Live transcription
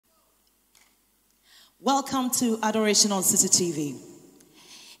Welcome to Adoration on City TV.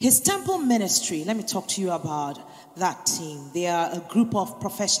 His temple ministry, let me talk to you about that team. They are a group of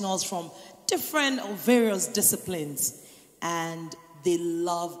professionals from different or various disciplines, and they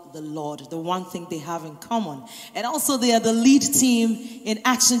love the Lord, the one thing they have in common. And also they are the lead team in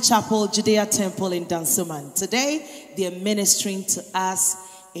Action Chapel, Judea Temple in Dansoman. Today, they are ministering to us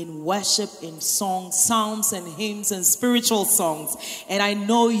in worship, in songs, psalms and hymns and spiritual songs. And I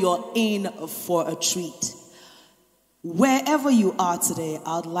know you're in for a treat. Wherever you are today,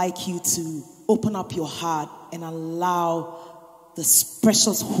 I'd like you to open up your heart and allow the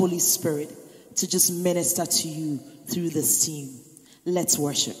precious Holy Spirit to just minister to you through this team. Let's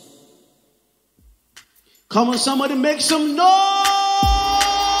worship. Come on, somebody make some noise.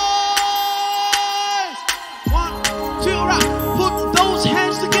 1, 2, right. Put those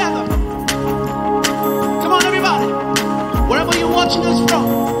hands together. Come on, everybody. Wherever you're watching us from.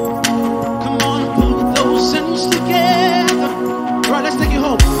 Come on, put those hands together. All right, let's take it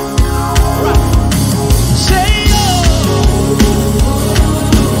home. All right. Say yo.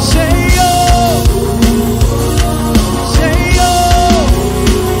 Say yo. Say yo.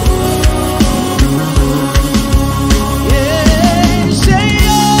 Yeah. Say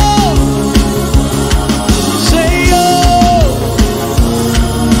yo. Say yo.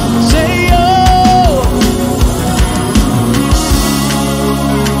 Say yo.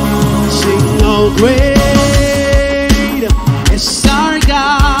 Sing how great is our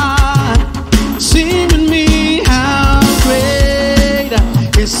God. Sing with me how great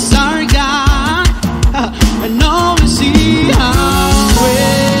is our God. And now we see how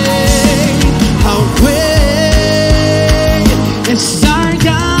great is our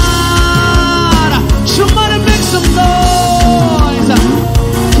God. Somebody make some noise.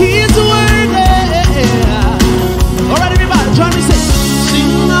 He's worthy. All right, everybody, join me.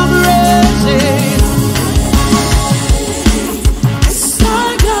 Sing how great is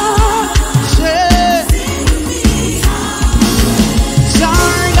our God. Say, it's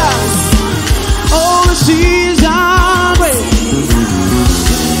our God. Oh, she's how great.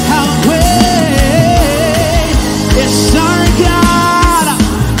 How great is our God.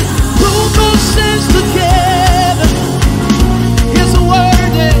 Put those hands together. Here's a word.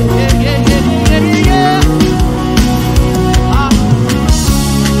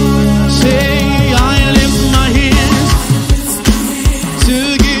 Say, I lift my hands to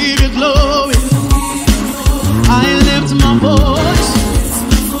give you glory. I lift my voice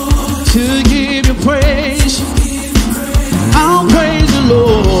to give you praise. I'll praise the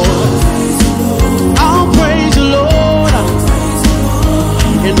Lord. I'll praise the Lord.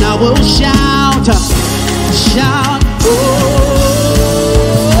 And I will shout, shout. Oh,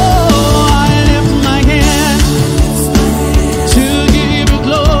 I lift my hands to give you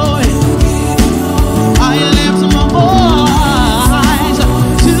glory. I lift my voice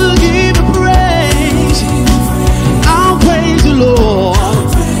to give you praise. I'll praise the Lord.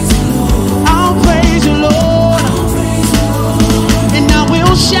 I'll praise the Lord. And I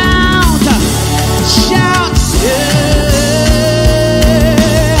will shout, shout. Yeah,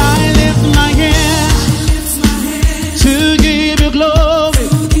 I lift my hands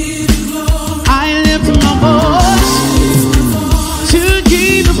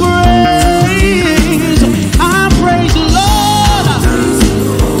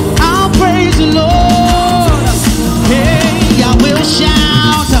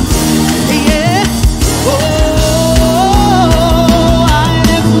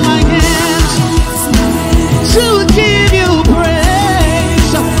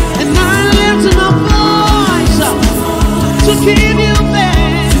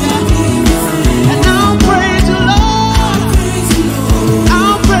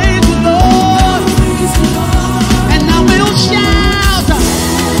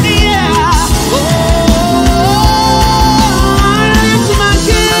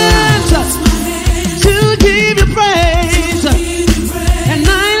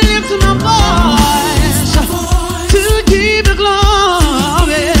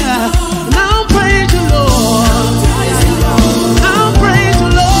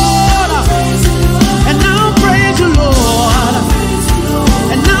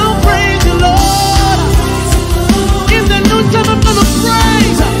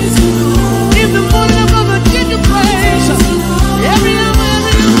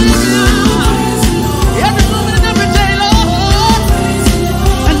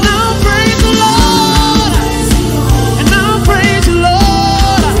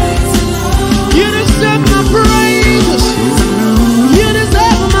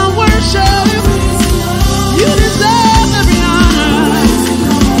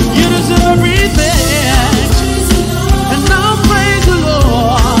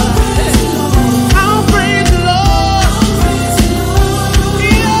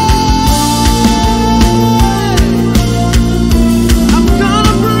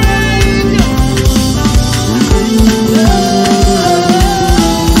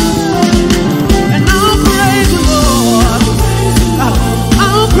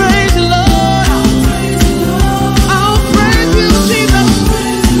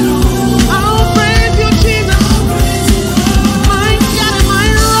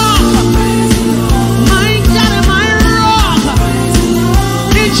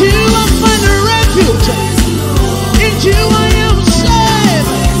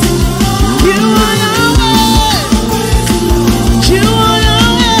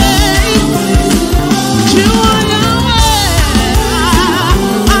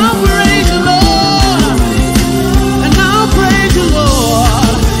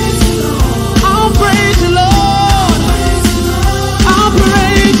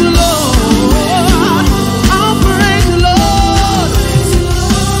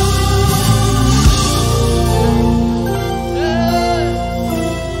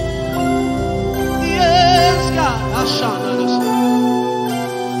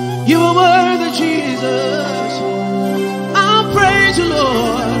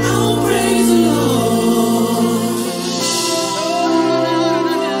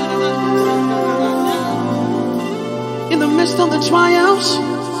midst of the trials,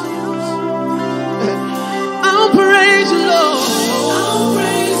 I'll praise the Lord. I'll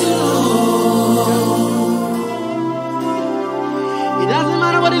praise the Lord. It doesn't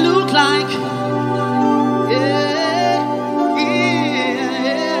matter what it looks like.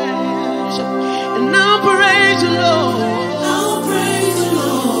 And I'll praise the Lord. I'll praise the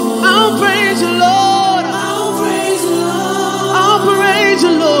Lord. I'll praise the Lord. I'll praise the Lord. I'll praise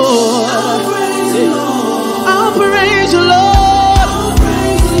the Lord. I'll praise the Lord. I'll praise the Lord.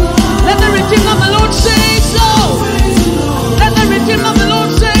 Let the redeemed of the Lord say so. Let the redeemed of the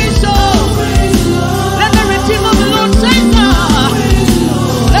Lord say so. Let the redeemed of the Lord say so.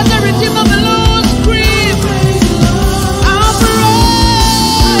 Let the redeemed of the Lord scream. I'll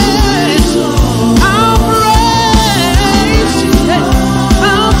praise. I'll praise.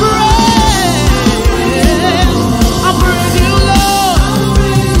 I'll praise. I'll praise you, Lord.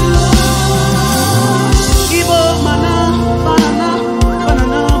 Ibo mana, banana,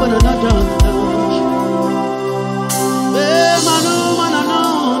 banana, banana, manu, manano,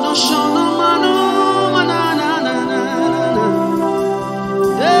 no shona, manu, manana,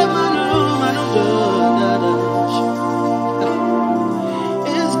 manu, manu,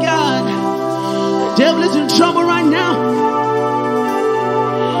 it's God. The devil is in trouble right now.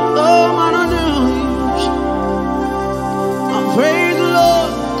 Oh, manano, I praise the Lord.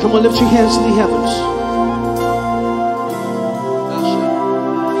 Come on, lift your hands to the heavens.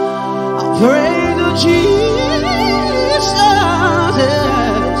 I praise the Jesus.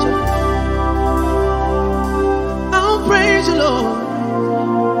 Yes. I'll praise the Lord.